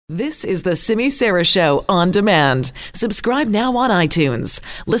This is the Simi Sara Show on demand. Subscribe now on iTunes.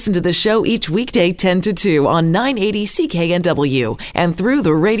 Listen to the show each weekday 10 to 2 on 980 CKNW and through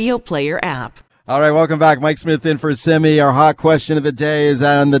the Radio Player app. All right, welcome back. Mike Smith in for Simi. Our hot question of the day is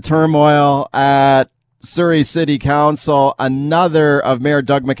on the turmoil at Surrey City Council. Another of Mayor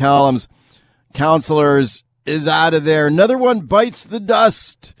Doug McCallum's councillors is out of there. Another one bites the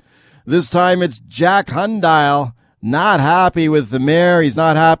dust. This time it's Jack Hundile. Not happy with the mayor. He's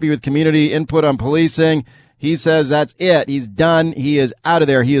not happy with community input on policing. He says that's it. He's done. He is out of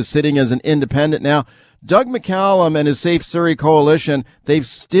there. He is sitting as an independent now. Doug McCallum and his Safe Surrey Coalition, they've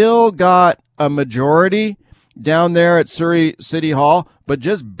still got a majority down there at Surrey City Hall, but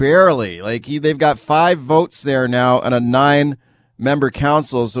just barely. They've got 5 votes there now on a 9-member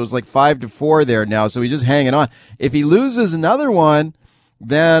council, so it's like 5-4 there now. So he's just hanging on. If he loses another one,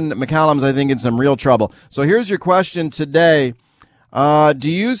 then McCallum's, I think, in some real trouble. So here's your question today. Do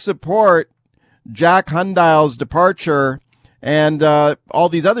you support Jack Hundile's departure and all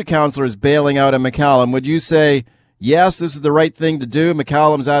these other councillors bailing out of McCallum? Would you say, yes, this is the right thing to do,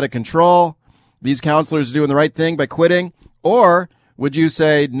 McCallum's out of control, these councillors are doing the right thing by quitting? Or would you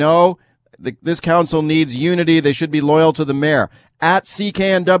say, no, this council needs unity, they should be loyal to the mayor? At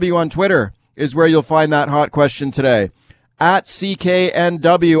CKNW on Twitter is where you'll find that hot question today. At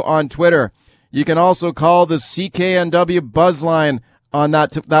CKNW on Twitter. You can also call the CKNW Buzzline on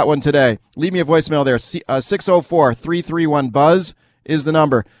that one today. Leave me a voicemail there. 604-331-BUZZ is the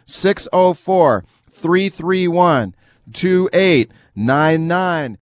number. 604-331-2899.